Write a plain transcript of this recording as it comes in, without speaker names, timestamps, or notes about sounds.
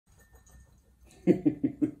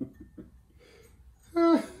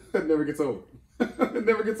That never gets old. It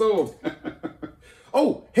never gets old.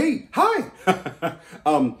 Oh, hey, hi.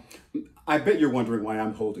 I bet you're wondering why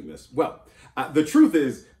I'm holding this. Well, the truth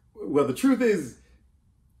is,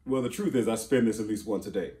 I spend this at least once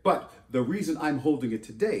a day. But the reason I'm holding it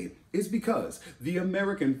today is because the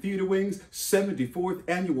American Theater Wing's 74th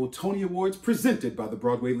Annual Tony Awards, presented by the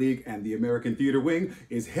Broadway League and the American Theater Wing,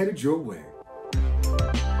 is headed your way.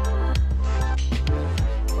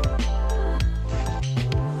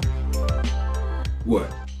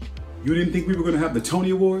 What? You didn't think we were going to have the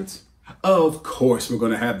Tony Awards? Of course we're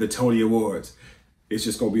going to have the Tony Awards. It's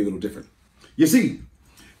just going to be a little different. You see,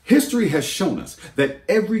 history has shown us that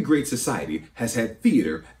every great society has had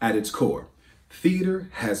theater at its core. Theater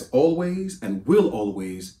has always and will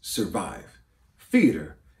always survive.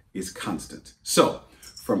 Theater is constant. So,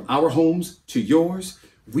 from our homes to yours,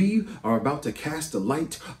 we are about to cast a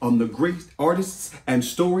light on the great artists and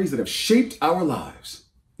stories that have shaped our lives.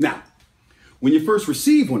 Now, when you first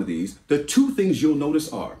receive one of these, the two things you'll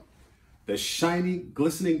notice are the shiny,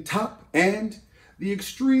 glistening top and the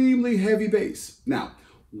extremely heavy bass. Now,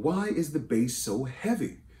 why is the bass so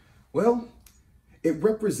heavy? Well, it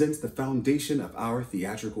represents the foundation of our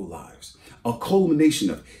theatrical lives, a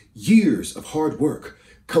culmination of years of hard work,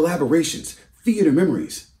 collaborations, theater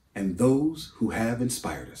memories, and those who have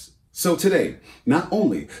inspired us. So today, not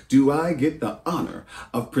only do I get the honor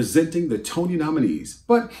of presenting the Tony nominees,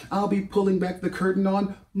 but I'll be pulling back the curtain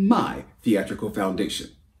on my theatrical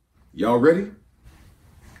foundation. Y'all ready?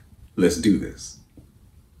 Let's do this.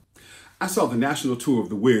 I saw the national tour of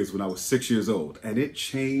The Wiz when I was 6 years old, and it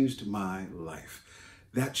changed my life.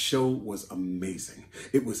 That show was amazing.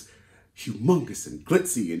 It was humongous and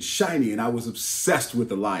glitzy and shiny, and I was obsessed with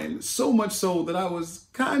the lion, so much so that I was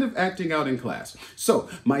kind of acting out in class. So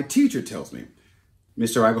my teacher tells me,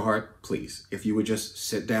 "Mr. Iglehart, please, if you would just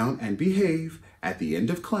sit down and behave, at the end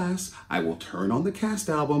of class, I will turn on the cast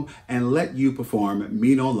album and let you perform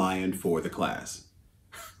Mean Old Lion for the class."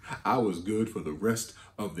 I was good for the rest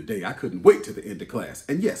of the day. I couldn't wait to the end of class.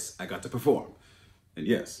 And yes, I got to perform. And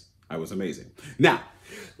yes, I was amazing. Now,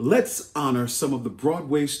 let's honor some of the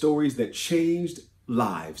Broadway stories that changed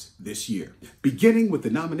lives this year, beginning with the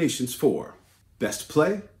nominations for Best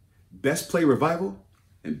Play Revival,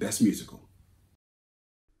 and Best Musical.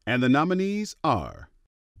 And the nominees are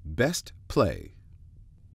Best Play,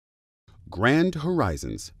 Grand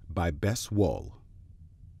Horizons by Bess Wall,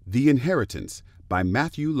 The Inheritance by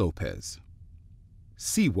Matthew Lopez,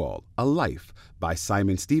 Seawall, A Life by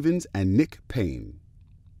Simon Stevens and Nick Payne,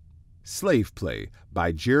 Slave Play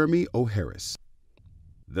by Jeremy O'Harris,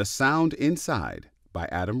 The Sound Inside by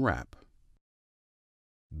Adam Rapp,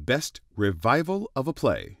 Best Revival of a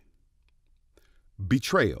Play,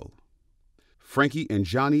 Betrayal, Frankie and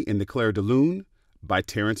Johnny in the Clair de Lune by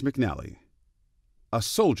Terrence McNally, A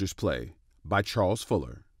Soldier's Play by Charles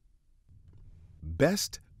Fuller,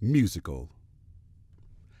 Best Musical,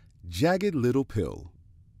 Jagged Little Pill,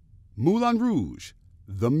 Moulin Rouge,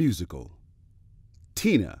 the Musical,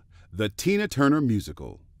 Tina, the Tina Turner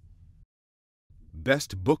Musical,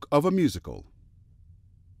 Best Book of a Musical,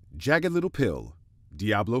 Jagged Little Pill,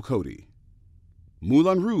 Diablo Cody,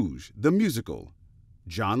 Moulin Rouge, the Musical,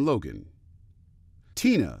 John Logan,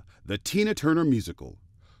 Tina, the Tina Turner Musical,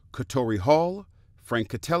 Katori Hall, Frank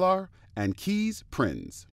Catellar, and Keys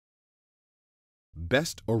Prinz.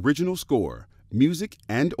 Best Original Score, Music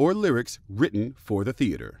and/or Lyrics written for the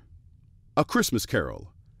theater, A Christmas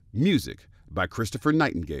Carol, Music by Christopher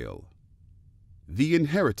Nightingale, The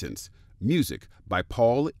Inheritance, Music by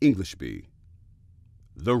Paul Englishby,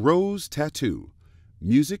 The Rose Tattoo,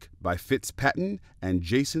 Music by Fitz Patton and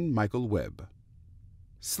Jason Michael Webb,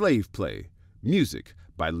 Slave Play, Music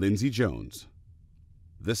by Lindsey Jones,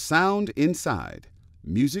 The Sound Inside,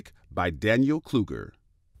 Music by Daniel Kluger.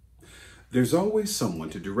 There's always someone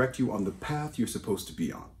to direct you on the path you're supposed to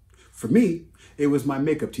be on. For me, it was my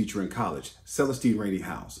makeup teacher in college, Celestine Rainey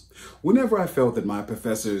House. Whenever I felt that my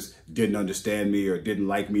professors didn't understand me or didn't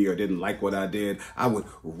like what I did, I would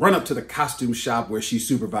run up to the costume shop where she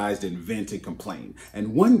supervised and vent and complain.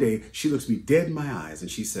 And one day she looks me dead in my eyes and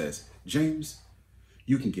she says, "James,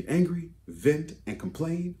 you can get angry, vent, and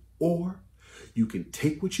complain, or you can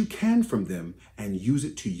take what you can from them and use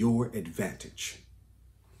it to your advantage."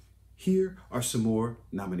 Here are some more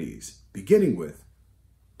nominees, beginning with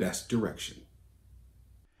Best Direction.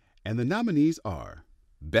 And the nominees are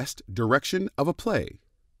Best Direction of a Play,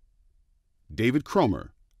 David Kroeper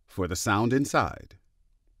for The Sound Inside,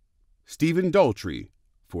 Stephen Daltrey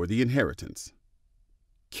for The Inheritance,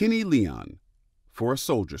 Kenny Leon for A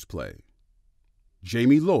Soldier's Play,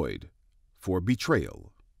 Jamie Lloyd for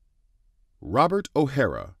Betrayal, Robert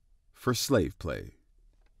O'Hara for Slave Play.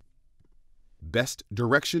 Best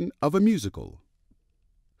Direction of a Musical.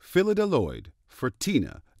 Phyllida Lloyd for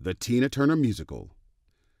Tina, the Tina Turner Musical.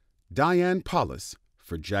 Diane Paulus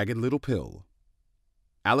for Jagged Little Pill.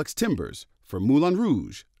 Alex Timbers for Moulin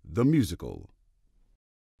Rouge, the Musical.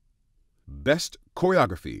 Best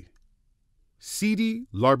Choreography. Sidi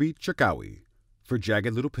Larbi Cherkaoui for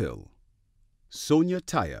Jagged Little Pill. Sonia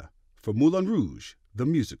Taya for Moulin Rouge, the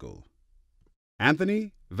Musical.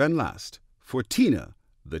 Anthony Van Last for Tina,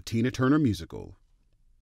 the Tina Turner Musical.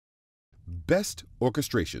 Best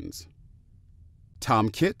Orchestrations. Tom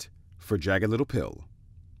Kitt for Jagged Little Pill.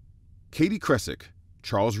 Katie Kressick,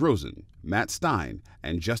 Charles Rosen, Matt Stein,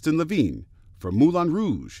 and Justin Levine for Moulin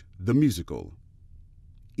Rouge, the Musical.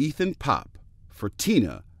 Ethan Pop for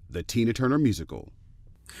Tina, the Tina Turner Musical.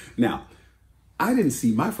 Now, I didn't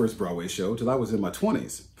see my first Broadway show till I was in my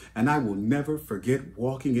 20s, and I will never forget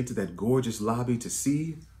walking into that gorgeous lobby to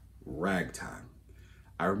see Ragtime.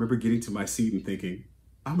 I remember getting to my seat and thinking,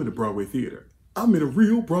 I'm in a Broadway theater. I'm in a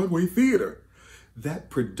real Broadway theater. That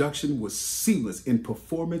production was seamless in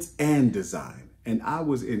performance and design, and I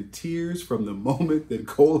was in tears from the moment that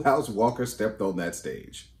Coalhouse Walker stepped on that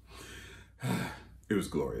stage. It was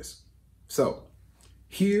glorious. So,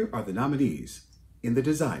 here are the nominees in the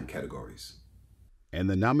design categories. And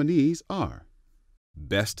the nominees are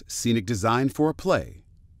Best Scenic Design for a Play.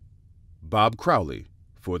 Bob Crowley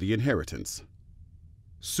for The Inheritance.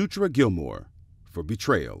 Sutra Gilmore for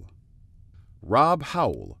Betrayal. Rob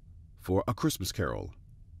Howell for A Christmas Carol.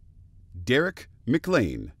 Derek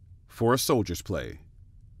McLean for A Soldier's Play.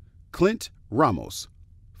 Clint Ramos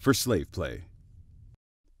for Slave Play.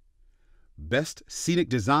 Best Scenic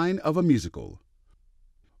Design of a Musical.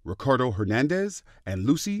 Ricardo Hernandez and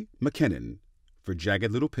Lucy McKinnon for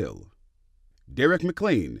Jagged Little Pill. Derek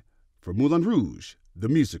McLean for Moulin Rouge, the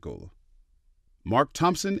Musical. Mark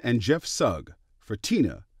Thompson and Jeff Sugg for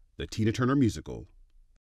Tina, the Tina Turner Musical.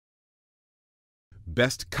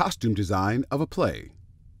 Best Costume Design of a Play.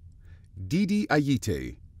 Didi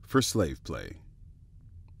Ayite for Slave Play.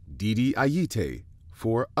 Didi Ayite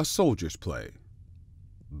for A Soldier's Play.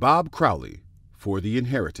 Bob Crowley for The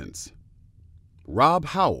Inheritance. Rob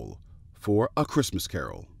Howell for A Christmas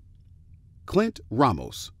Carol. Clint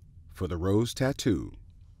Ramos for The Rose Tattoo.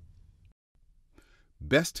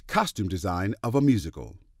 Best Costume Design of a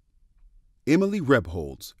Musical. Emily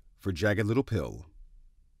Rebholz for Jagged Little Pill.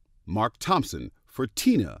 Mark Thompson for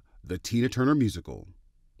Tina, the Tina Turner Musical.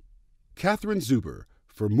 Catherine Zuber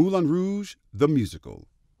for Moulin Rouge, the Musical.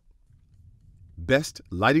 Best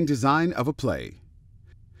Lighting Design of a Play.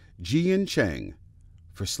 Jian Chang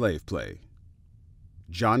for Slave Play.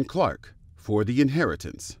 John Clark for The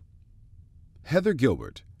Inheritance. Heather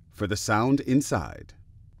Gilbert for The Sound Inside.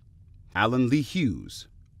 Alan Lee Hughes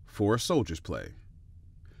for A Soldier's Play.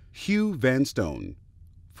 Hugh Van Stone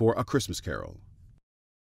for A Christmas Carol.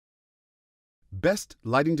 Best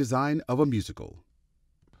Lighting Design of a Musical.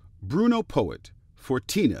 Bruno Poet for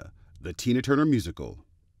Tina, the Tina Turner Musical.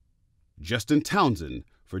 Justin Townsend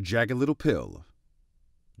for Jagged Little Pill.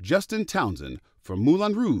 Justin Townsend for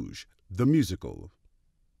Moulin Rouge, the Musical.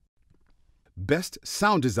 Best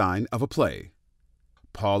Sound Design of a Play.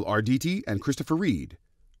 Paul Arditi and Christopher Reed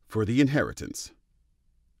for The Inheritance.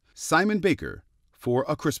 Simon Baker for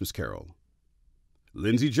A Christmas Carol.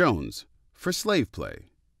 Lindsay Jones for Slave Play.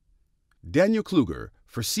 Daniel Kluger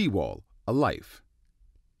for Seawall, A Life.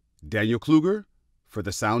 Daniel Kluger for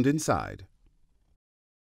The Sound Inside.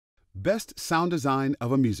 Best Sound Design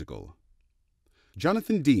of a Musical.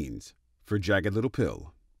 Jonathan Deans for Jagged Little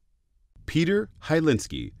Pill. Peter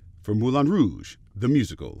Hylinski for Moulin Rouge, the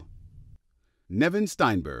Musical. Nevin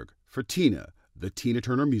Steinberg for Tina, the Tina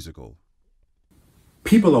Turner Musical.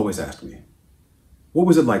 People always ask me, what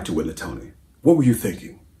was it like to win the Tony? What were you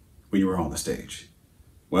thinking when you were on the stage?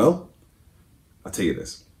 Well, I'll tell you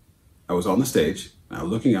this. I was on the stage, and I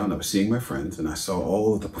was looking out, and I was seeing my friends, and I saw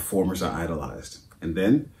all of the performers I idolized. And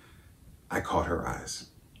then I caught her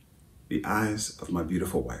eyes. The eyes of my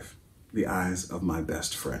beautiful wife. The eyes of my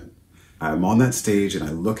best friend. I'm on that stage, and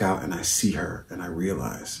I look out, and I see her, and I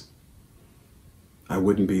realize I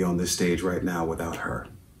wouldn't be on this stage right now without her.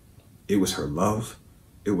 It was her love.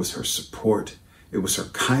 It was her support. It was her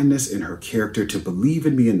kindness and her character to believe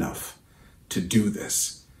in me enough to do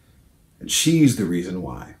this. And she's the reason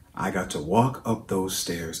why I got to walk up those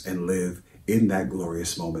stairs and live in that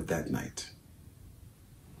glorious moment that night.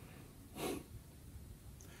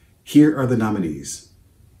 Here are the nominees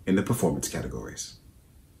in the performance categories.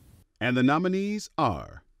 And the nominees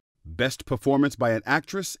are Best Performance by an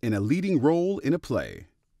Actress in a Leading Role in a Play.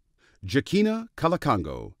 Jakina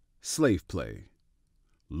Kalakongo, Slave Play.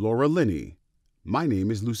 Laura Linney, My Name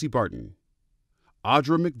is Lucy Barton.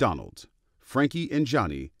 Audra McDonald, Frankie and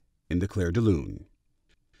Johnny in the Clair de Lune.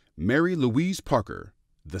 Mary Louise Parker,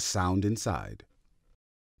 The Sound Inside.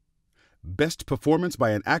 Best Performance by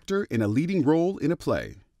an Actor in a Leading Role in a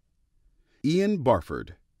Play. Ian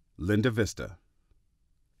Barford, Linda Vista.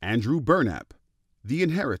 Andrew Burnap, The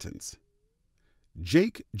Inheritance.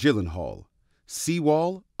 Jake Gyllenhaal,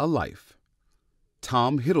 Seawall, A Life.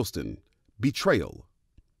 Tom Hiddleston, Betrayal.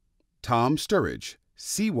 Tom Sturridge,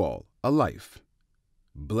 Seawall, A Life.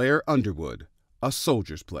 Blair Underwood, A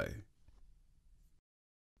Soldier's Play.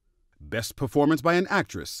 Best Performance by an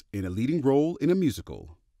Actress in a Leading Role in a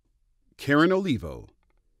Musical. Karen Olivo,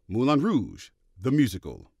 Moulin Rouge, The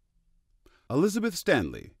Musical. Elizabeth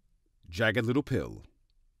Stanley, Jagged Little Pill.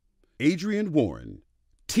 Adrienne Warren,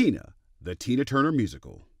 Tina, The Tina Turner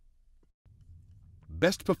Musical.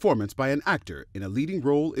 Best Performance by an Actor in a Leading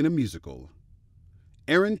Role in a Musical.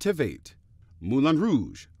 Aaron Tveit, Moulin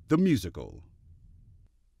Rouge, The Musical.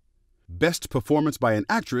 Best Performance by an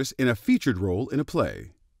Actress in a Featured Role in a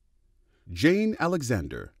Play. Jane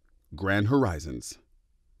Alexander, Grand Horizons.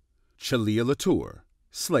 Chalia Latour,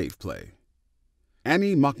 Slave Play.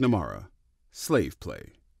 Annie McNamara, Slave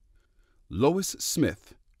Play. Lois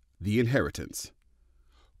Smith, The Inheritance.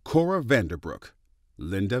 Cora Vanderbrook,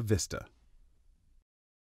 Linda Vista.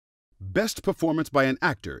 Best Performance by an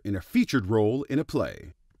Actor in a Featured Role in a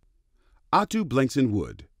Play. Atu Blankson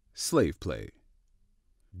Wood, Slave Play.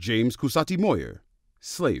 James Kusati Moyer,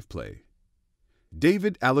 Slave Play.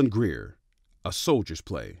 David Allen Greer, A Soldier's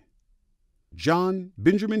Play. John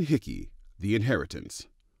Benjamin Hickey, The Inheritance.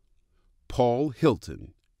 Paul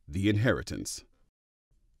Hilton, The Inheritance.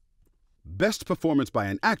 Best Performance by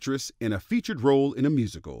an Actress in a Featured Role in a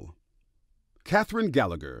Musical. Katherine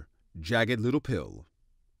Gallagher, Jagged Little Pill.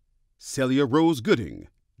 Celia Rose Gooding,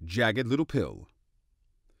 Jagged Little Pill.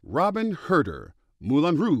 Robin Herder,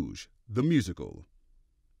 Moulin Rouge, The Musical.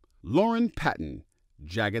 Lauren Patton,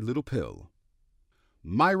 Jagged Little Pill.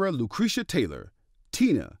 Myra Lucretia Taylor,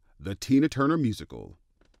 Tina, The Tina Turner Musical.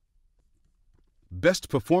 Best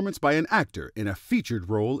Performance by an Actor in a Featured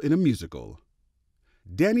Role in a Musical.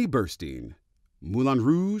 Danny Burstein, Moulin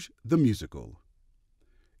Rouge, The Musical.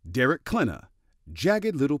 Derek Klena,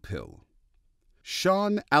 Jagged Little Pill.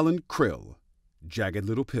 Sean Allen Krill, Jagged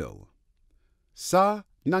Little Pill. Sa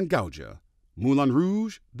Nangauja, Moulin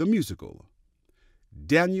Rouge, The Musical.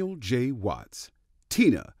 Daniel J. Watts,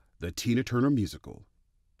 Tina, The Tina Turner Musical.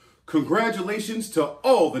 Congratulations to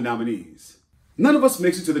all the nominees. None of us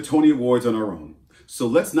makes it to the Tony Awards on our own, so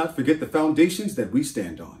let's not forget the foundations that we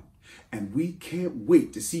stand on. And we can't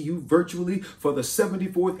wait to see you virtually for the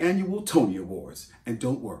 74th Annual Tony Awards. And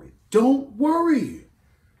don't worry,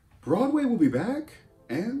 Broadway will be back,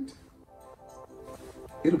 and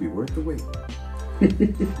it'll be worth the wait.